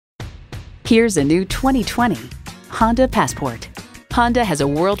Here's a new 2020 Honda Passport. Honda has a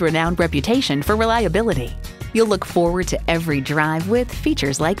world-renowned reputation for reliability. You'll look forward to every drive with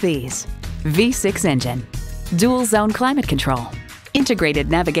features like these: V6 engine, dual-zone climate control, integrated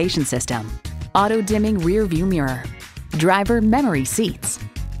navigation system, auto-dimming rear-view mirror, driver memory seats,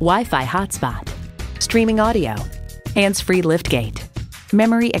 Wi-Fi hotspot, streaming audio, hands-free liftgate,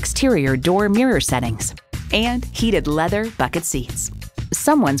 memory exterior door mirror settings, and heated leather bucket seats.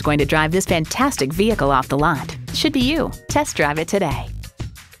 Someone's going to drive this fantastic vehicle off the lot. Should be you. Test drive it today.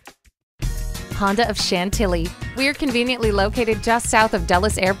 Honda of Chantilly. We're conveniently located just south of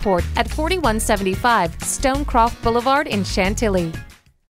Dulles Airport at 4175 Stonecroft Boulevard in Chantilly.